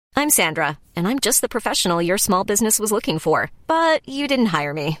I'm Sandra, and I'm just the professional your small business was looking for. But you didn't hire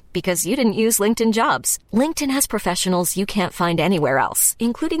me because you didn't use LinkedIn Jobs. LinkedIn has professionals you can't find anywhere else,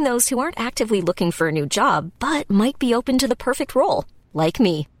 including those who aren't actively looking for a new job, but might be open to the perfect role, like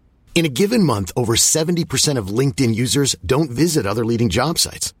me. In a given month, over 70% of LinkedIn users don't visit other leading job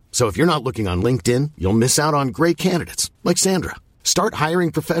sites. So if you're not looking on LinkedIn, you'll miss out on great candidates like Sandra. Start hiring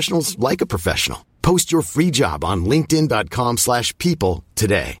professionals like a professional. Post your free job on linkedin.com/people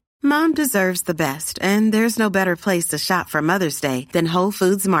today. Mom deserves the best, and there's no better place to shop for Mother's Day than Whole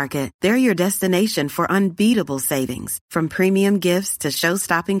Foods Market. They're your destination for unbeatable savings, from premium gifts to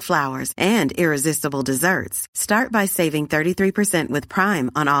show-stopping flowers and irresistible desserts. Start by saving 33% with Prime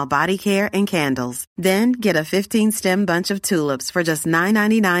on all body care and candles. Then get a 15-stem bunch of tulips for just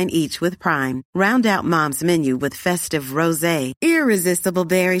 $9.99 each with Prime. Round out Mom's menu with festive rosé, irresistible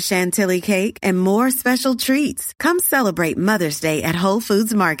berry chantilly cake, and more special treats. Come celebrate Mother's Day at Whole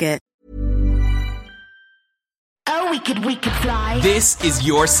Foods Market. Oh, we could fly. This is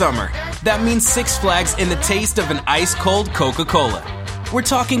your summer. That means Six Flags and the taste of an ice-cold Coca-Cola. We're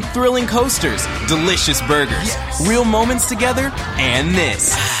talking thrilling coasters, delicious burgers, real moments together, and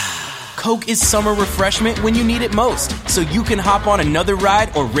this. Coke is summer refreshment when you need it most, so you can hop on another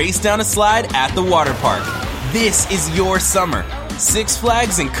ride or race down a slide at the water park. This is your summer. Six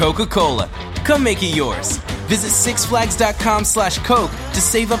Flags and Coca-Cola. Come make it yours. Visit sixflags.com/Coke to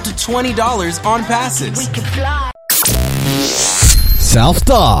save up to $20 on passes. We could fly.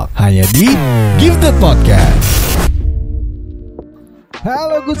 Self-Talk hanya di Gifted Podcast.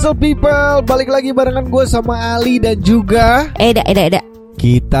 Halo good soul people, balik lagi barengan gue sama Ali dan juga Eda.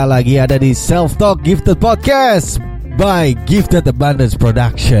 Kita lagi ada di Self-Talk Gifted Podcast by Gifted Abundance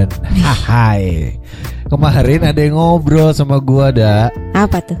Production. Hai. Kemarin ada yang ngobrol sama gua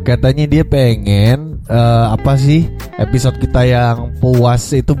Apa tuh? Katanya dia pengen apa sih episode kita yang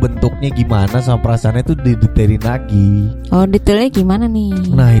puas itu bentuknya gimana, sama perasaannya itu didetailin lagi. Oh, detailnya gimana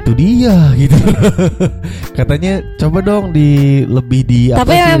nih? Nah itu dia gitu. Katanya coba dong lebih di apa.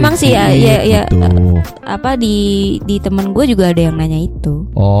 Tapi sih, memang sih ya gitu. Apa di temen gue juga ada yang nanya itu.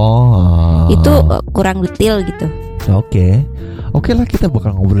 Oh. Itu kurang detail gitu. Oke lah, kita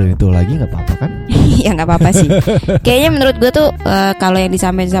bakal ngobrolin itu lagi, nggak apa-apa kan? Ya nggak apa-apa sih. Kayaknya menurut gue tuh kalau yang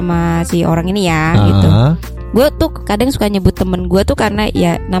disampaikan sama si orang ini ya gitu. Gue tuh kadang suka nyebut temen gue tuh karena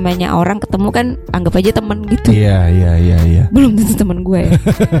ya namanya orang ketemu kan anggap aja temen gitu. Iya. Belum tentu temen gue ya.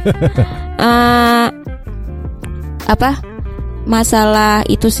 Apa masalah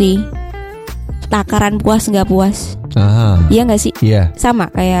itu sih, takaran puas nggak puas. Iya nggak sih? Iya. Sama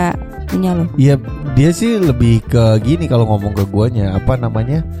kayak punya lo. Iya, dia sih lebih ke gini kalau ngomong ke guanya, apa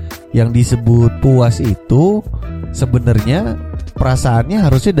namanya, yang disebut puas itu sebenarnya perasaannya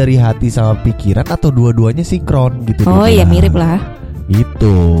harusnya dari hati sama pikiran atau dua-duanya sinkron gitu. Oh iya, mirip lah.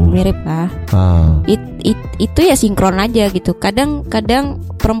 Itu. Mirip lah. Itu ya sinkron aja gitu. Kadang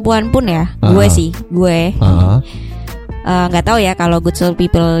perempuan pun ya, gue nggak tahu ya kalau good soul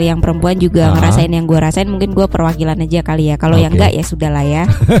people yang perempuan juga ngerasain yang gue rasain. Mungkin gue perwakilan aja kali ya. Kalau yang enggak ya sudahlah ya.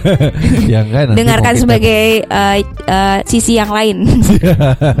 Yang enggak dengarkan sebagai sisi yang lain.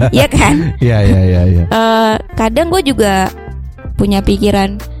 Iya kan? Iya. Kadang gue juga punya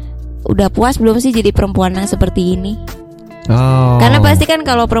pikiran, udah puas belum sih jadi perempuan yang seperti ini? Karena pasti kan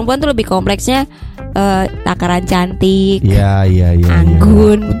kalau perempuan tuh lebih kompleksnya, takaran cantik, iya,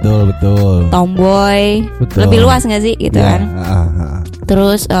 anggun, betul, tomboy, betul. Lebih luas nggak sih gitu kan?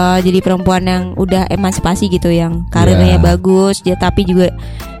 Terus jadi perempuan yang udah emansipasi gitu, yang karirnya bagus, tapi juga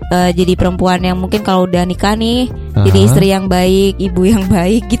jadi perempuan yang mungkin kalau udah nikah nih jadi istri yang baik, ibu yang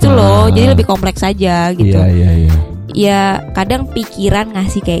baik gitu loh. Jadi lebih kompleks aja gitu. Iya. Ya kadang pikiran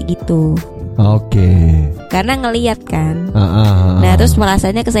ngasih kayak gitu. Karena ngelihat kan. Nah terus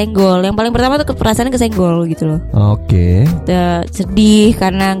merasanya kesenggol. Yang paling pertama tuh perasaannya kesenggol gitu loh. Sedih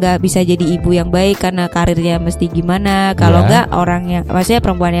karena gak bisa jadi ibu yang baik, karena karirnya mesti gimana. Kalau gak orang yang, maksudnya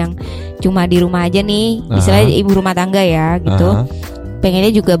perempuan yang cuma di rumah aja nih, istilahnya ibu rumah tangga ya gitu,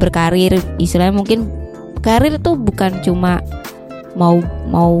 pengennya juga berkarir. Istilahnya mungkin karir tuh bukan cuma mau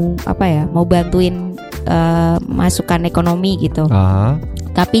apa ya, mau bantuin masukan ekonomi gitu,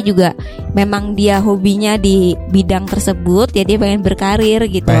 tapi juga memang dia hobinya di bidang tersebut, ya dia pengen berkarir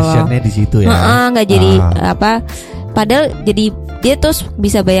gitu. Passionnya di situ ya. Nggak jadi apa, padahal jadi dia terus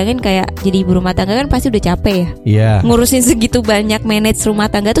bisa bayangin kayak jadi ibu rumah tangga kan pasti udah capek ya. Iya. Ngurusin segitu banyak, manage rumah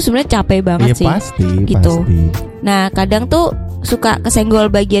tangga tuh sebenarnya capek banget sih. Pasti, gitu. Pasti. Nah kadang tuh suka kesenggol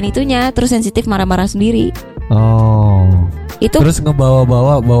bagian itunya, terus sensitif, marah-marah sendiri. Itu terus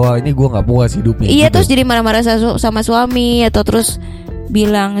ngebawa ini gue nggak puas hidupnya. Iya gitu. Terus gitu. jadi marah-marah sama suami, atau terus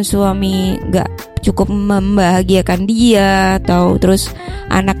bilang suami nggak cukup membahagiakan dia, atau terus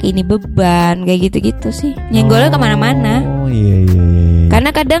anak ini beban, kayak gitu-gitu sih. Nyenggolnya kemana-mana. Oh iya. Karena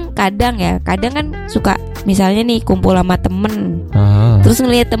kadang kan suka misalnya nih kumpul sama temen, terus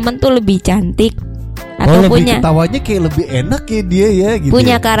ngelihat temen tuh lebih cantik atau lebih punya ketawanya kayak lebih enak ya dia ya gitu.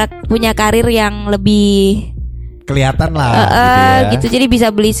 Punya karir yang lebih kelihatan lah gitu. Jadi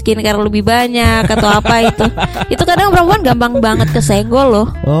bisa beli skincare lebih banyak atau apa itu. Itu kadang perempuan gampang banget kesenggol loh.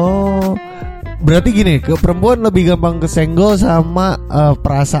 Oh. Berarti gini, ke perempuan lebih gampang kesenggol sama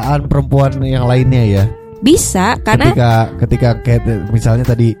perasaan perempuan yang lainnya ya. Bisa, karena ketika kayak misalnya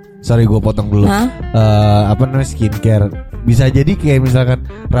tadi, sorry gue potong dulu. Apa namanya, skincare. Bisa jadi kayak misalkan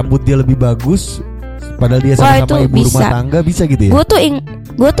rambut dia lebih bagus, padahal dia sama-sama ibu rumah tangga, bisa gitu ya.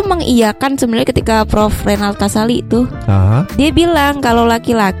 Gue tuh mengiyakan sebenarnya ketika Prof Renald Kasali itu. Dia bilang kalau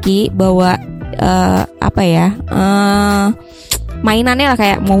laki-laki bawa mainannya lah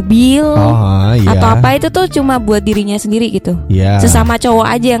kayak mobil atau apa, itu tuh cuma buat dirinya sendiri gitu. Sesama cowok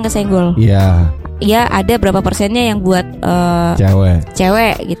aja yang kesenggol. Ya ada berapa persennya yang buat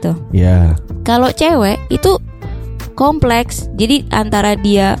cewek gitu. Kalau cewek itu kompleks. Jadi antara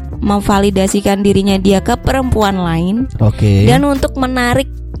dia memvalidasikan dirinya dia ke perempuan lain, dan untuk menarik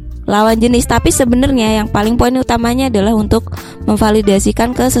lawan jenis. Tapi sebenarnya yang paling poin utamanya adalah untuk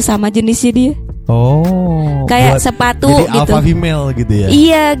memvalidasikan ke sesama jenisnya dia. Kayak sepatu jadi gitu. Alpha female gitu ya.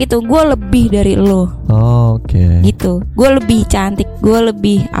 Iya gitu. Gue lebih dari lo. Gitu. Gue lebih cantik. Gue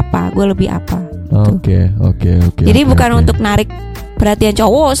lebih apa. Oke. Jadi bukan untuk narik perhatian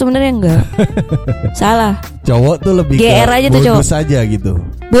cowok, sebenarnya enggak. Salah. Cowok tuh lebih GR aja tuh cowok. Bonus aja gitu.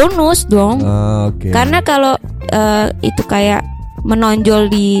 Bonus dong. Karena kalau itu kayak menonjol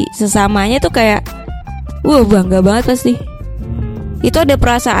di sesamanya tuh kayak bangga banget pasti. Itu ada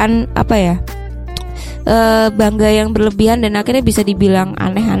perasaan bangga yang berlebihan, dan akhirnya bisa dibilang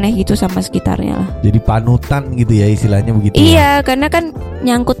aneh-aneh gitu sama sekitarnya lah. Jadi panutan gitu ya istilahnya begitu. Iya, karena kan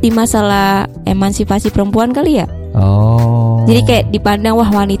nyangkut di masalah emansipasi perempuan kali ya. Jadi kayak dipandang wah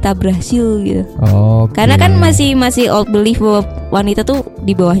wanita berhasil gitu. Karena kan masih old belief bahwa wanita tuh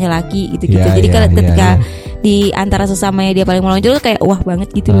di bawahnya laki gitu. Jadi ketika di antara sesamanya dia paling menonjol tuh kayak wah banget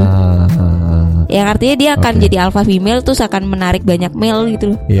gitu loh. Yang artinya dia akan jadi alpha female, terus akan menarik banyak male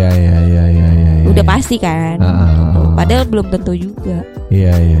gitu loh. Iya. Udah pasti kan. Padahal belum tentu juga.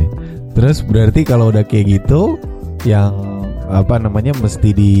 Iya. Terus berarti kalau udah kayak gitu, yang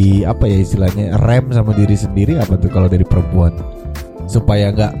mesti di istilahnya rem sama diri sendiri apa tuh kalau dari perempuan,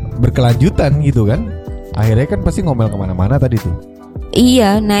 supaya nggak berkelanjutan gitu kan? Akhirnya kan pasti ngomel kemana-mana tadi tuh.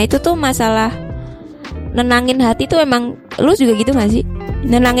 Iya, nah itu tuh masalah nenangin hati tuh. Emang lu juga gitu nggak sih?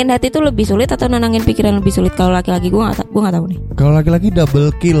 Nenangin hati tuh lebih sulit atau nenangin pikiran lebih sulit? Kalau laki-laki gue nggak tahu nih. Kalau laki-laki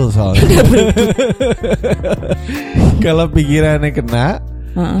double kill soalnya. Kalau pikirannya kena,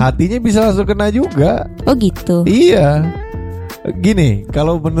 hatinya bisa langsung kena juga. Oh gitu. Iya. Gini,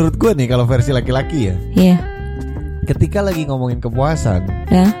 kalau menurut gue nih, kalau versi laki-laki ya. Iya. Ketika lagi ngomongin kepuasan,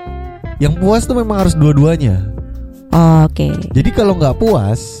 yang puas tuh memang harus dua-duanya. Oke. Jadi kalau nggak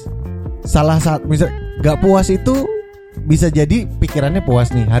puas, salah satu misal nggak puas itu bisa jadi pikirannya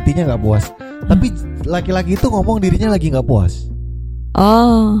puas nih, hatinya nggak puas. Tapi laki-laki itu ngomong dirinya lagi nggak puas.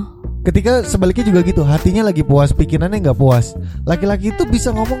 Ketika sebaliknya juga gitu, hatinya lagi puas, pikirannya nggak puas. Laki-laki itu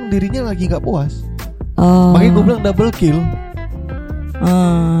bisa ngomong dirinya lagi nggak puas. Makanya gue bilang double kill.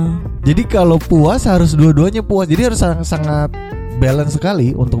 Jadi kalau puas harus dua-duanya puas. Jadi harus sangat balance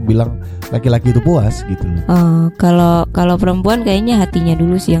sekali untuk bilang laki-laki itu puas gitu loh. Kalau perempuan kayaknya hatinya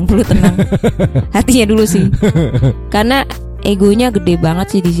dulu sih yang perlu tenang. Hatinya dulu sih. Karena egonya gede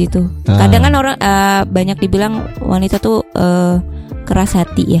banget sih di situ. Kadang kan orang banyak dibilang wanita tuh keras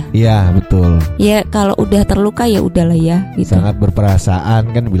hati ya. Iya, betul. Ya kalau udah terluka ya udahlah ya gitu. Sangat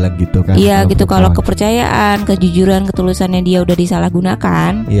berperasaan kan bilang gitu kan. Iya gitu. Kalau kepercayaan, kejujuran, ketulusannya dia udah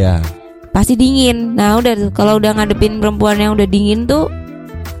disalahgunakan, iya, pasti dingin. Nah udah kalau udah ngadepin perempuan yang udah dingin tuh,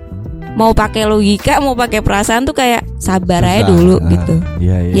 mau pakai logika, mau pakai perasaan tuh kayak sabar aja dulu gitu.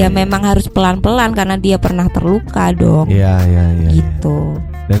 Ya memang harus pelan-pelan karena dia pernah terluka dong. Iya. Gitu.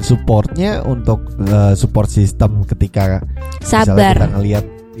 Dan supportnya untuk support system ketika sabar. Kita ngelihat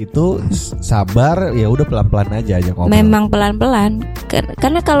itu sabar, ya udah pelan-pelan aja ngomong. Memang pelan-pelan.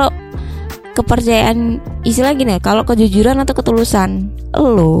 Karena kalau kepercayaan, istilah gini, kalau kejujuran atau ketulusan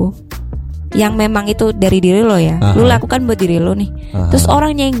lo yang memang itu dari diri lo ya, lo lakukan buat diri lo nih. Terus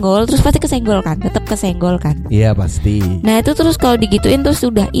orang nyenggol, terus pasti kesenggol kan, tetap kesenggol kan. Iya pasti. Nah itu terus kalau digituin terus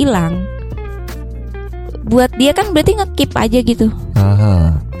sudah hilang, buat dia kan berarti nge-keep aja gitu.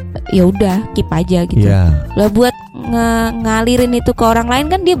 Ya udah keep aja gitu. Lah buat ngalirin itu ke orang lain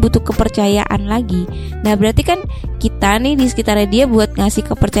kan dia butuh kepercayaan lagi. Nah berarti kan kita nih di sekitarnya dia buat ngasih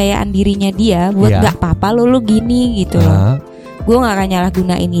kepercayaan dirinya dia buat nggak apa-apa lu gini gitu loh. Gue nggak akan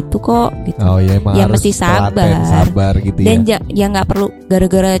nyalahgunain itu kok gitu. Ya mesti sabar gitu dan ya nggak perlu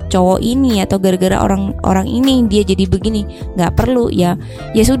gara-gara cowok ini atau gara-gara orang ini dia jadi begini, nggak perlu ya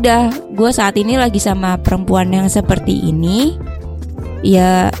sudah. Gue saat ini lagi sama perempuan yang seperti ini,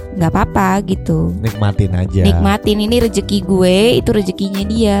 ya nggak apa-apa gitu. Nikmatin aja. Nikmatin, ini rezeki gue, itu rezekinya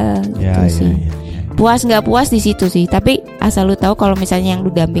dia gitu sih. Puas nggak puas di situ sih. Tapi asal lu tahu kalau misalnya yang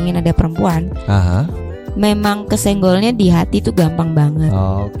lu dampingin ada perempuan, memang kesenggolnya di hati tuh gampang banget.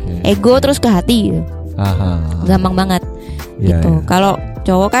 Ego terus ke hati gitu. Gampang banget gitu. Kalau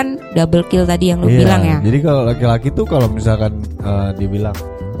cowok kan double kill tadi yang lu bilang ya. Jadi kalau laki-laki tuh kalau misalkan dia bilang,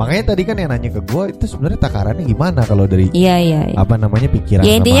 makanya tadi kan yang nanya ke gue itu sebenarnya takarannya gimana kalau dari apa namanya pikiran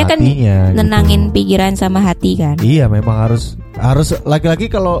ya, intinya sama kan hatinya nenangin gitu. pikiran sama hati kan. Iya memang harus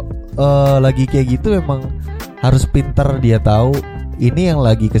laki-laki kalau lagi kayak gitu memang harus pintar dia tahu ini yang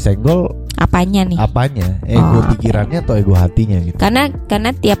lagi kesenggol apanya nih? Ego pikirannya atau ego hatinya gitu. Karena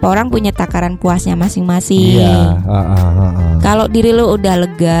tiap orang punya takaran puasnya masing-masing. Iya. Kalau diri lu udah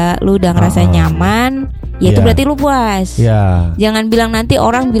lega, lu udah ngerasa nyaman, ya itu berarti lu puas. Jangan bilang nanti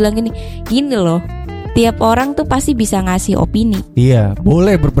orang bilang gini loh. Tiap orang tuh pasti bisa ngasih opini. Iya,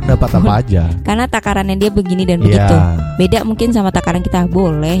 boleh berpendapat apa aja. Karena takarannya dia begini dan begitu. Beda mungkin sama takaran kita.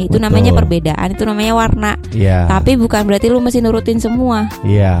 Boleh, itu namanya perbedaan, itu namanya warna. Tapi bukan berarti lu mesti nurutin semua.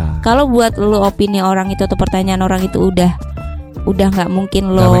 Kalau buat lu opini orang itu atau pertanyaan orang itu udah nggak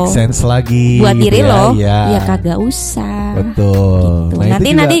mungkin lo make sense lagi buat gitu diri lo, ya kagak usah. Betul. Gitu. Nah,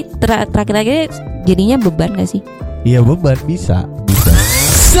 nanti terakhir jadinya beban gak sih? Iya beban bisa.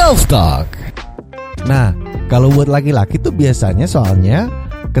 Self talk. Nah, kalau buat laki-laki tuh biasanya soalnya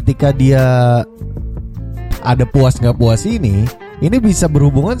ketika dia ada puas nggak puas ini bisa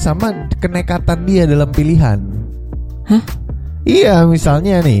berhubungan sama kenekatan dia dalam pilihan. Iya,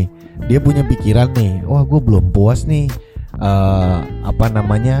 misalnya nih dia punya pikiran nih, wah gue belum puas nih,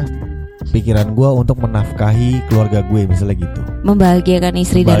 pikiran gue untuk menafkahi keluarga gue misalnya gitu. Membahagiakan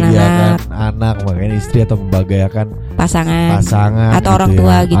istri dan anak, membahagiakan istri atau membahagiakan pasangan gitu atau orang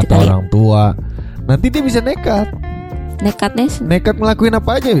tua ya, gitu atau kali. Orang tua. Nanti dia bisa nekat ngelakuin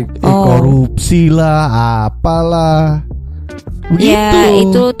apa aja, korupsi lah, apalah. Begitu. Ya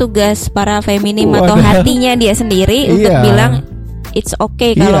itu tugas para feminim atau hatinya dia sendiri untuk bilang it's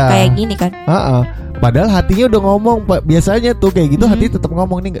okay kalau kayak gini kan. Padahal hatinya udah ngomong, biasanya tuh kayak gitu hati tetap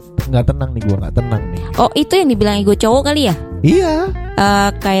ngomong nih nggak tenang nih, gue nggak tenang nih. Oh itu yang dibilang ego cowok kali ya? Iya.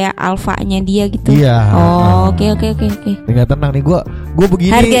 Kayak alfanya dia gitu. Iya. Oke. Nggak tenang nih, gue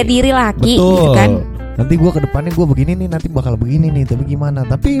begini. Harga diri laki gitu kan. Nanti gue kedepannya gue begini nih, nanti bakal begini nih, tapi gimana?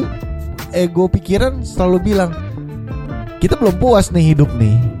 Tapi ego pikiran selalu bilang kita belum puas nih hidup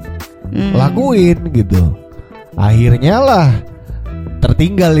nih, lakuin gitu. Akhirnya lah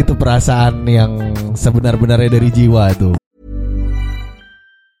tertinggal itu perasaan yang sebenar-benarnya dari jiwa tuh.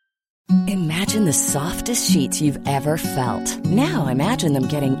 Imagine the softest sheets you've ever felt. Now imagine them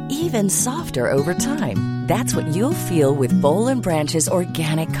getting even softer over time. That's what you'll feel with Boll & Branch's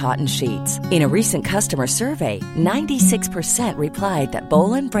organic cotton sheets. In a recent customer survey, 96% replied that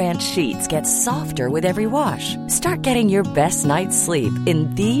Boll & Branch sheets get softer with every wash. Start getting your best night's sleep in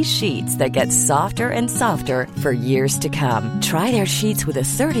these sheets that get softer and softer for years to come. Try their sheets with a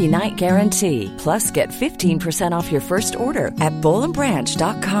 30-night guarantee. Plus, get 15% off your first order at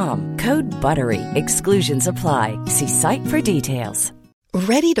bollandbranch.com. Code BUTTERY. Exclusions apply. See site for details.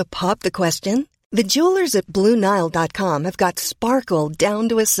 Ready to pop the question? The jewelers at BlueNile.com have got sparkle down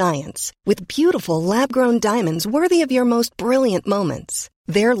to a science with beautiful lab-grown diamonds worthy of your most brilliant moments.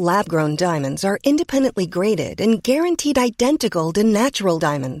 Their lab-grown diamonds are independently graded and guaranteed identical to natural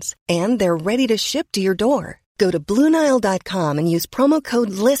diamonds, and they're ready to ship to your door. Go to BlueNile.com and use promo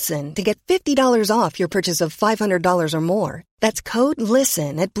code LISTEN to get $50 off your purchase of $500 or more. That's code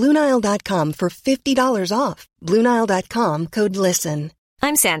LISTEN at BlueNile.com for $50 off. BlueNile.com, code LISTEN.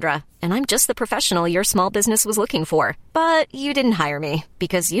 I'm Sandra, and I'm just the professional your small business was looking for. But you didn't hire me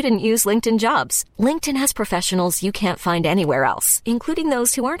because you didn't use LinkedIn Jobs. LinkedIn has professionals you can't find anywhere else, including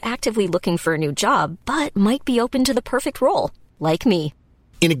those who aren't actively looking for a new job, but might be open to the perfect role, like me.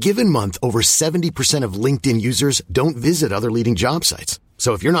 In a given month, over 70% of LinkedIn users don't visit other leading job sites.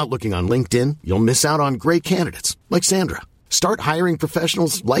 So if you're not looking on LinkedIn, you'll miss out on great candidates like Sandra. Start hiring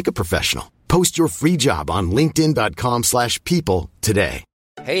professionals like a professional. Post your free job on linkedin.com/people today.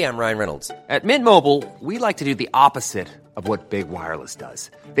 Hey, I'm Ryan Reynolds. At Mint Mobile, we like to do the opposite of what Big Wireless does.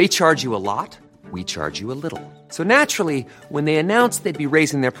 They charge you a lot, we charge you a little. So naturally, when they announced they'd be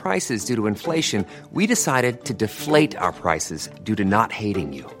raising their prices due to inflation, we decided to deflate our prices due to not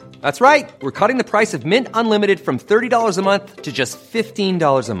hating you. That's right. We're cutting the price of Mint Unlimited from $30 a month to just $15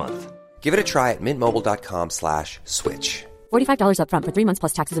 a month. Give it a try at mintmobile.com/switch. $45 up front for 3 months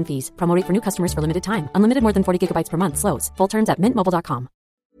plus taxes and fees. Promo rate for new customers for limited time. Unlimited more than 40 gigabytes per month. Slows full terms at mintmobile.com.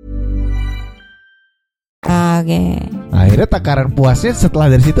 Oke. Akhirnya takaran puasnya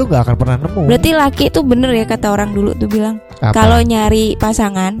setelah dari situ gak akan pernah nemu. Berarti laki itu bener ya kata orang dulu tuh bilang, kalau nyari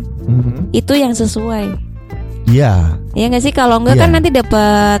pasangan itu yang sesuai. Iya. Iya nggak sih, kalau enggak kan nanti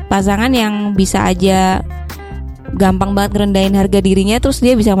dapat pasangan yang bisa aja gampang banget ngerendahin harga dirinya, terus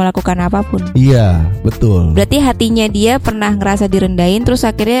dia bisa melakukan apapun. Iya, betul. Berarti hatinya dia pernah ngerasa direndahin, terus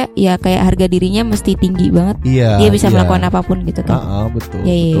akhirnya ya kayak harga dirinya mesti tinggi banget. Iya. Dia bisa melakukan apapun gitu kan. Betul.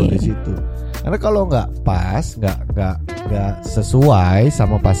 Betul di situ. Karena kalau nggak pas, nggak sesuai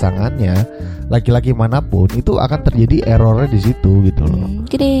sama pasangannya, laki-laki manapun itu akan terjadi errornya di situ gitu loh.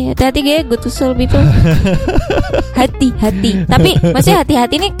 Gini, hati-hati ya, good to soul people. Hati-hati. Tapi maksudnya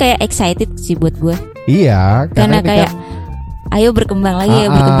hati-hati ini kayak excited sih buat gue. Iya, karena kayak kan, ayo berkembang lagi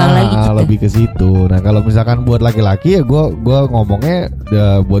gitu. Lebih ke situ. Nah kalau misalkan buat laki-laki ya gue ngomongnya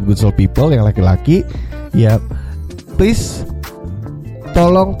buat good soul people yang laki-laki ya, please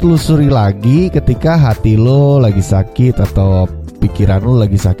tolong telusuri lagi ketika hati lo lagi sakit atau pikiran lo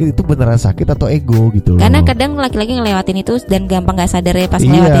lagi sakit, itu beneran sakit atau ego gitu loh. Karena kadang laki-laki ngelewatin itu dan gampang gak sadar ya pas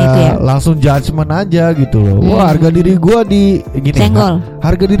ngelewatin itu ya. Langsung judgement aja gitu loh. Wah, harga diri gue senggol.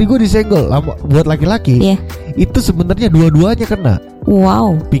 Harga diri gue disenggol. Buat laki-laki itu sebenarnya dua-duanya kena.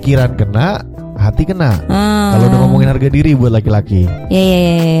 Wow. Pikiran kena, hati kena. Kalau udah ngomongin harga diri buat laki-laki.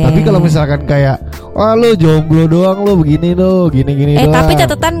 Iya. Tapi kalau misalkan kayak, wah lu jomblo doang, lu begini lo, gini doang. Tapi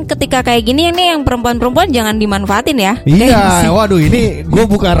catatan ketika kayak gini ini yang perempuan-perempuan jangan dimanfaatin ya. Iya, waduh ini gue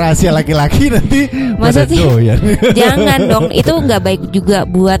bukan rahasia laki-laki nanti. Maksudnya jangan dong, itu nggak baik juga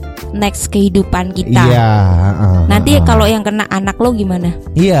buat next kehidupan kita. Iya. Nanti kalau yang kena anak lo gimana?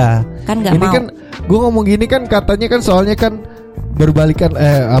 Iya. Kan nggak mau. Ini kan gue ngomong gini kan katanya kan soalnya kan berbalikan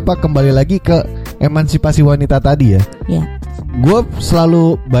kembali lagi ke emansipasi wanita tadi ya. Iya. Gue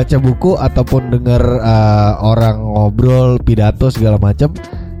selalu baca buku ataupun dengar orang ngobrol pidato segala macam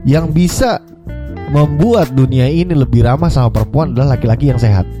yang bisa membuat dunia ini lebih ramah sama perempuan adalah laki-laki yang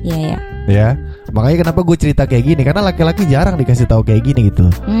sehat. Iya. Ya, makanya kenapa gue cerita kayak gini, karena laki-laki jarang dikasih tahu kayak gini gitu.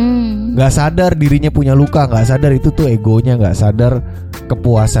 Gak sadar dirinya punya luka, gak sadar itu tuh egonya, gak sadar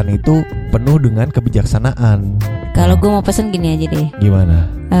kepuasan itu penuh dengan kebijaksanaan. Kalau gue mau pesen gini aja deh. Gimana?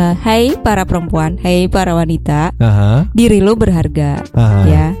 Hai para perempuan, hai para wanita, diri lo berharga.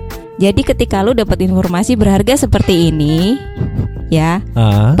 Ya. Jadi ketika lo dapat informasi berharga seperti ini, ya,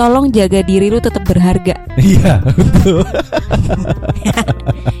 tolong jaga diri lo tetap berharga. Iya, betul.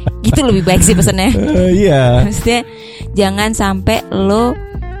 Gitu lebih baik sih pesannya. Iya. Maksudnya jangan sampai lo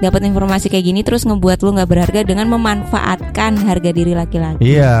dapat informasi kayak gini terus ngebuat lo nggak berharga dengan memanfaatkan harga diri laki-laki.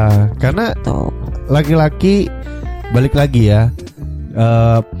 Iya, karena laki-laki balik lagi ya,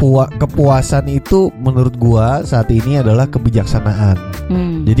 kepuasan itu menurut gua saat ini adalah kebijaksanaan.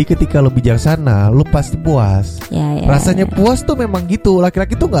 Jadi ketika lo bijaksana, lo pasti puas. Rasanya puas tuh memang gitu.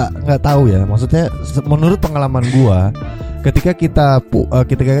 Laki-laki tuh nggak tahu ya. Maksudnya menurut pengalaman gua, ketika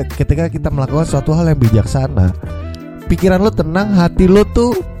kita melakukan suatu hal yang bijaksana, pikiran lo tenang, hati lo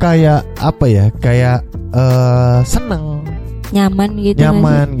tuh kayak apa ya? Kayak seneng, nyaman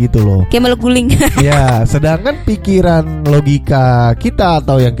gitu loh. Kayak meluk guling. Ya, sedangkan pikiran logika kita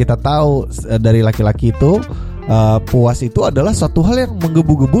atau yang kita tahu dari laki-laki itu puas itu adalah suatu hal yang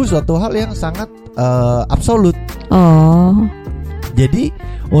menggebu-gebu, suatu hal yang sangat absolut. Jadi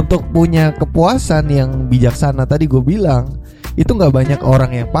untuk punya kepuasan yang bijaksana tadi gue bilang, itu nggak banyak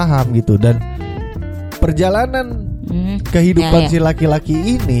orang yang paham gitu. Dan perjalanan kehidupan si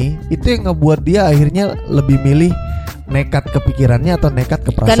laki-laki ini itu yang ngebuat dia akhirnya lebih milih nekat kepikirannya atau nekat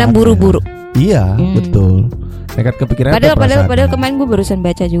keperasaannya. Karena buru-buru. Iya, betul. Nekat kepikiran. Padahal kemarin gue barusan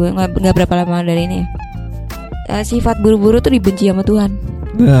baca juga nggak berapa lama dari ini. Sifat buru-buru tuh dibenci sama Tuhan.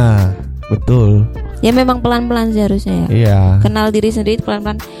 Nah, betul. Ya memang pelan-pelan seharusnya ya. Iya. Kenal diri sendiri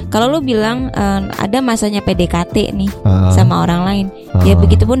pelan-pelan. Kalau lu bilang ada masanya PDKT nih sama orang lain, ya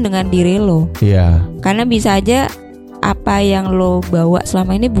begitupun dengan diri lo. Iya. Karena bisa aja apa yang lo bawa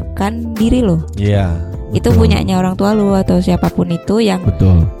selama ini bukan diri lo. Iya. Itu punyanya orang tua lo atau siapapun itu yang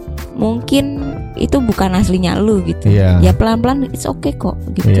mungkin itu bukan aslinya lo gitu. Iya. Ya pelan-pelan it's okay kok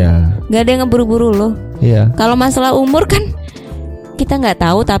gitu. Iya. Gak ada yang ngeburu-buru lo. Iya. Kalau masalah umur kan kita nggak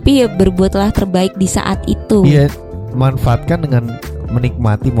tahu, tapi ya berbuatlah terbaik di saat itu. Iya, manfaatkan dengan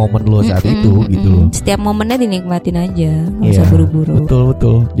menikmati momen lo saat itu gitu loh. Setiap momennya dinikmatin aja, nggak usah buru-buru.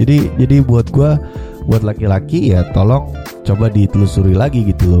 Betul. Jadi buat gua, buat laki-laki ya tolong coba ditelusuri lagi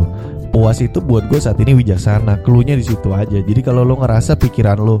gitu loh. puas itu buat gue saat ini wijaksana. Cluenya di situ aja. Jadi kalau lo ngerasa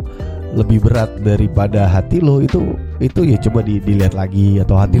pikiran lo lebih berat daripada hati lo, itu ya coba dilihat lagi.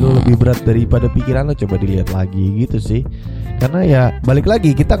 Atau hati lo lebih berat daripada pikiran lo, coba dilihat lagi gitu sih. Karena ya balik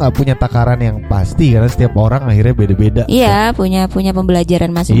lagi, kita gak punya takaran yang pasti, karena setiap orang akhirnya beda-beda. Iya, punya pembelajaran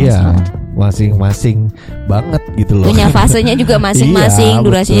masing-masing. Iya, masing-masing banget gitu loh. Punya fasenya juga masing-masing, Iya,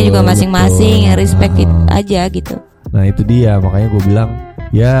 durasinya betul, juga masing-masing. betul. Respect aja gitu. Nah itu dia, makanya gue bilang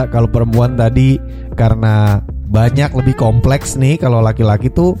ya kalau perempuan tadi karena banyak lebih kompleks nih. Kalau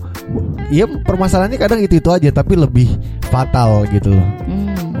laki-laki tuh ya permasalahannya kadang itu aja, tapi lebih fatal gitu loh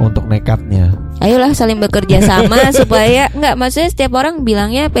untuk nekatnya. Ayolah saling bekerja sama supaya maksudnya setiap orang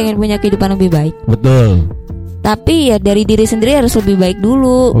bilangnya pengen punya kehidupan lebih baik. Betul. Tapi ya dari diri sendiri harus lebih baik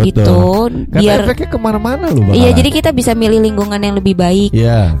dulu. Betul. Gitu. Karena biar efeknya kemana-mana loh. Iya, jadi kita bisa milih lingkungan yang lebih baik.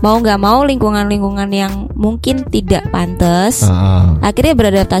 Yeah. Mau nggak mau lingkungan yang mungkin tidak pantas, akhirnya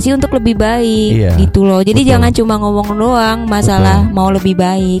beradaptasi untuk lebih baik. Gitu loh. Jadi jangan cuma ngomong doang masalah mau lebih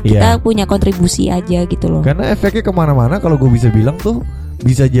baik. Kita punya kontribusi aja gitu loh. Karena efeknya kemana-mana. Kalau gue bisa bilang tuh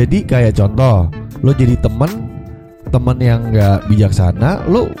bisa jadi kayak contoh, lo jadi temen yang nggak bijaksana,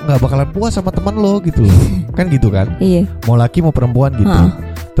 lo nggak bakalan puas sama teman lo gitu loh. Kan gitu kan? Iya. Mau laki mau perempuan gitu.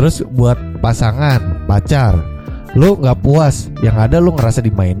 Terus buat pasangan, pacar, lo nggak puas, yang ada lo ngerasa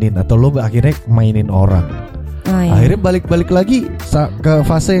dimainin atau lo akhirnya mainin orang. Iya. Akhirnya balik lagi ke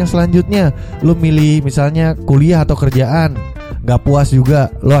fase yang selanjutnya. Lo milih misalnya kuliah atau kerjaan, nggak puas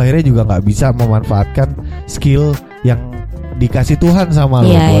juga, lo akhirnya juga nggak bisa memanfaatkan skill yang dikasih Tuhan sama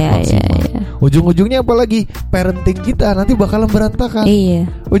lo buat maksimal. Ujung-ujungnya apalagi parenting kita nanti bakalan berantakan. Iya.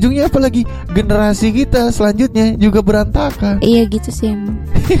 Ujungnya apalagi generasi kita selanjutnya juga berantakan. Iya gitu sih emang.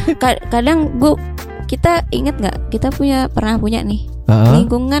 Kadang kita inget nggak, kita pernah punya nih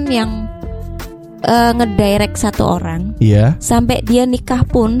lingkungan yang ngedirect satu orang. Iya. Sampai dia nikah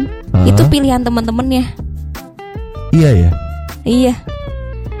pun itu pilihan teman-temannya. Iya ya. Iya.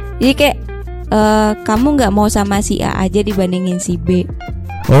 Jadi kayak kamu nggak mau sama si A aja dibandingin si B.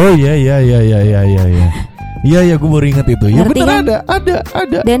 Oh iya. Iya gue baru ingat itu. Ya benar, kan?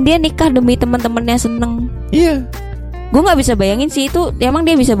 ada. Dan dia nikah demi teman-temannya seneng. Iya. Gue nggak bisa bayangin sih itu. Emang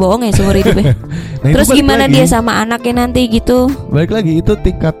dia bisa bohong ya seumur hidupnya? Nah, terus gimana lagi dia sama anaknya nanti gitu? Balik lagi itu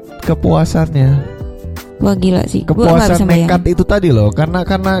tingkat kepuasannya. Wah gila sih. Kepuasan nekat itu tadi loh. Karena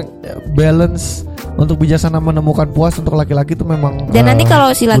balance untuk bijaksana menemukan puas untuk laki-laki itu memang. Dan nanti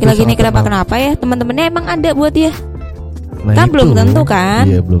kalau si laki-lagi ini kenapa ya, teman-temannya emang ada buat dia. Nah kan itu, belum tentu kan.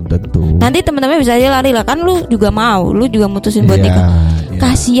 Iya belum tentu. Nanti teman-teman bisa aja lari lah. Kan lu juga mau, lu juga mutusin buat nikah.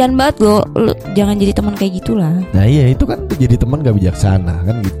 Kasian banget lu jangan jadi teman kayak gitulah. Nah iya itu kan jadi teman gak bijaksana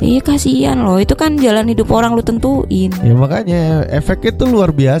kan gitu. Iya kasian loh. Itu kan jalan hidup orang lu tentuin. Ya makanya efeknya tuh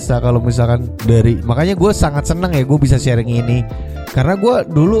luar biasa. Kalau misalkan makanya gue sangat senang ya gue bisa sharing ini. Karena gue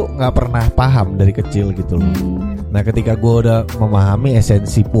dulu gak pernah paham dari kecil gitu loh. Nah ketika gue udah memahami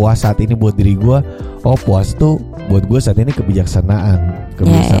esensi puas saat ini buat diri gue, oh puas tuh buat gue saat ini kebijaksanaan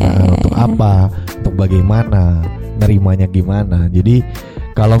untuk apa, untuk bagaimana, nerimanya gimana. Jadi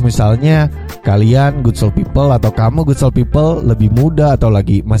kalau misalnya kalian good soul people atau kamu good soul people lebih muda atau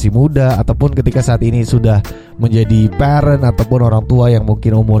lagi masih muda, ataupun ketika saat ini sudah menjadi parent ataupun orang tua yang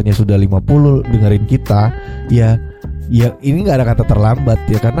mungkin umurnya sudah 50 dengerin kita, ya ini nggak ada kata terlambat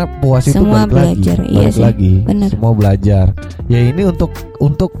ya, karena puas itu semua balik lagi, bener. Semua belajar. Ya ini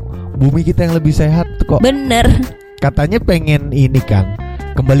untuk bumi kita yang lebih sehat kok. Bener. Katanya pengen ini kan,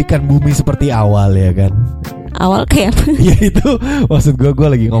 kembalikan bumi seperti awal ya kan. Awal kayak apa? Ya itu maksud gue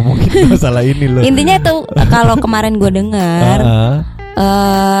lagi ngomongin masalah ini loh. Intinya tuh kalau kemarin gue dengar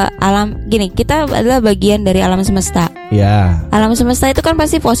alam gini, kita adalah bagian dari alam semesta. Ya. Alam semesta itu kan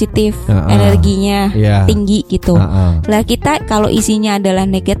pasti positif, energinya tinggi gitu. Lah kita kalau isinya adalah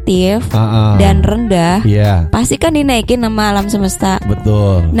negatif dan rendah, pasti kan dinaikin sama alam semesta.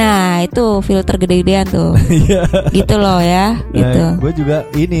 Betul. Nah itu filter gede-gedean tuh. Gitu loh ya. Gitu. Gue juga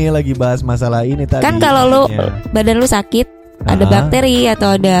ini lagi bahas masalah ini tadi. Kan kalau lu badan lu sakit, ada bakteri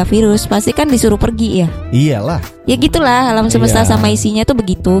atau ada virus, pasti kan disuruh pergi ya. Iyalah. Ya gitulah alam semesta sama isinya tuh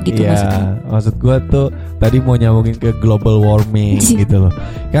begitu gitu maksudnya. Maksud gue tuh tadi mau nyambungin ke global warming gitu loh.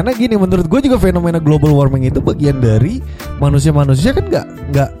 Karena gini, menurut gue juga fenomena global warming itu bagian dari manusia kan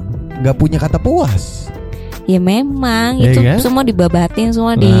nggak punya kata puas. Ya memang itu kan? Semua dibabatin,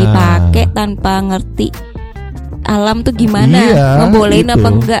 semua dipakai tanpa ngerti alam tuh gimana, ngebolehin apa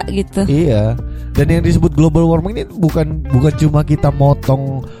enggak gitu. Iya. Dan yang disebut global warming ini bukan cuma kita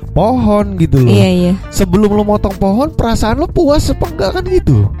motong pohon gitu loh. Iya. Sebelum lo motong pohon, perasaan lo puas apa enggak kan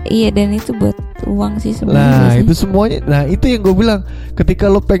gitu. Iya, dan itu buat uang sih Nah sebenarnya. itu semuanya. Nah itu yang gue bilang, ketika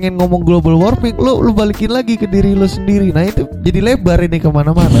lo pengen ngomong global warming, lo balikin lagi ke diri lo sendiri. Nah itu jadi lebar ini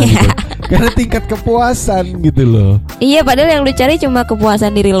kemana-mana gitu. Karena tingkat kepuasan gitu loh. Iya, padahal yang lu cari cuma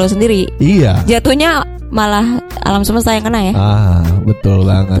kepuasan diri lo sendiri. Iya. Jatuhnya malah alam semesta yang kena ya. Betul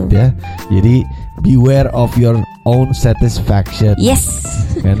banget ya. Jadi beware of your own satisfaction. Yes.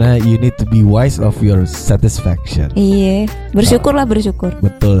 Karena you need to be wise of your satisfaction. Iya, bersyukurlah, bersyukur.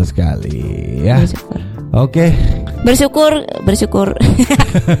 Betul sekali ya. Bersyukur. Oke. Bersyukur.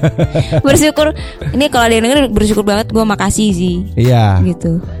 Bersyukur. Ini kalau ada yang denger bersyukur banget, gue makasih sih. Iya.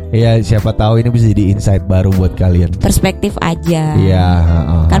 Gitu. Iya, siapa tahu ini bisa jadi insight baru buat kalian. Perspektif aja. Iya.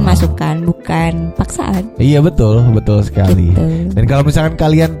 Kan masukan, bukan paksaan. Iya betul sekali. Gitu. Dan kalau misalkan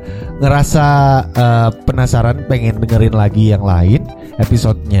kalian ngerasa penasaran, pengen dengerin lagi yang lain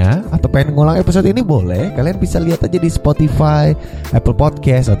episodenya, atau pengen ngulang episode ini, boleh. Kalian bisa lihat aja di Spotify, Apple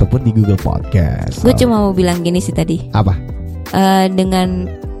Podcast, ataupun di Google Podcast. Gue cuma mau bilang gini sih tadi. Apa? Dengan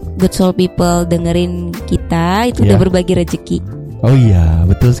Good Soul People dengerin kita, itu udah berbagi rezeki. Oh iya,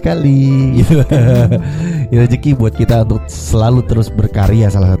 betul sekali. Rezeki buat kita untuk selalu terus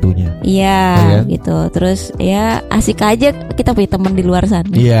berkarya salah satunya. Iya, gitu. Terus ya asik aja kita punya teman di luar sana.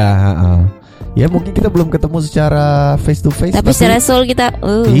 Iya, ya mungkin kita belum ketemu secara face to face, tapi secara soul kita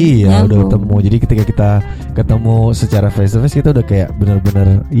iya udah ketemu. Jadi ketika kita ketemu secara face to face, kita udah kayak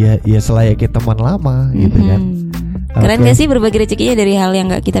benar-benar ya selayaknya teman lama gitu kan. Keren gak sih berbagi rezekinya dari hal yang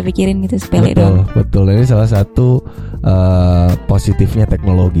gak kita pikirin gitu, sepele doang. Betul, ini salah satu positifnya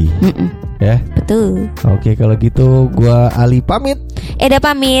teknologi. Ya. Betul. Oke, kalau gitu gua Ali pamit. Eda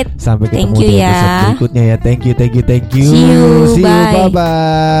pamit. Sampai ketemu di episode berikutnya ya. Thank you. See you,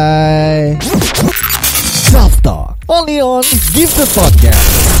 bye. Self Talk only on Give the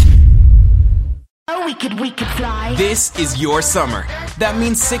Podcast. We could fly. This is your summer. That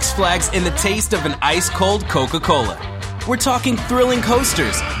means Six Flags and the taste of an ice-cold Coca-Cola. We're talking thrilling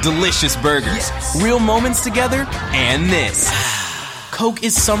coasters, delicious burgers, real moments together, and this. Coke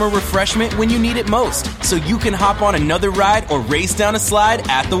is summer refreshment when you need it most, so you can hop on another ride or race down a slide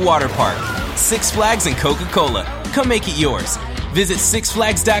at the water park. Six Flags and Coca-Cola. Come make it yours. Visit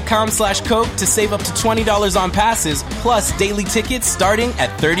sixflags.com/Coke to save up to $20 on passes, plus daily tickets starting at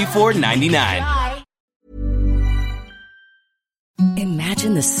 $34.99.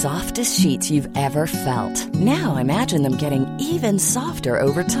 Imagine the softest sheets you've ever felt. Now imagine them getting even softer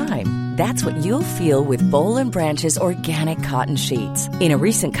over time. That's what you'll feel with Boll & Branch's organic cotton sheets. In a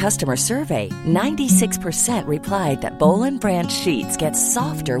recent customer survey, 96% replied that Boll & Branch sheets get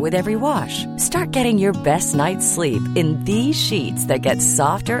softer with every wash. Start getting your best night's sleep in these sheets that get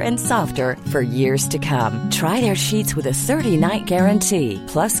softer and softer for years to come. Try their sheets with a 30-night guarantee.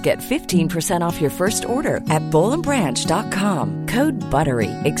 Plus, get 15% off your first order at bollandbranch.com. Code BUTTERY.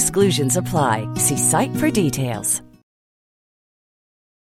 Exclusions apply. See site for details.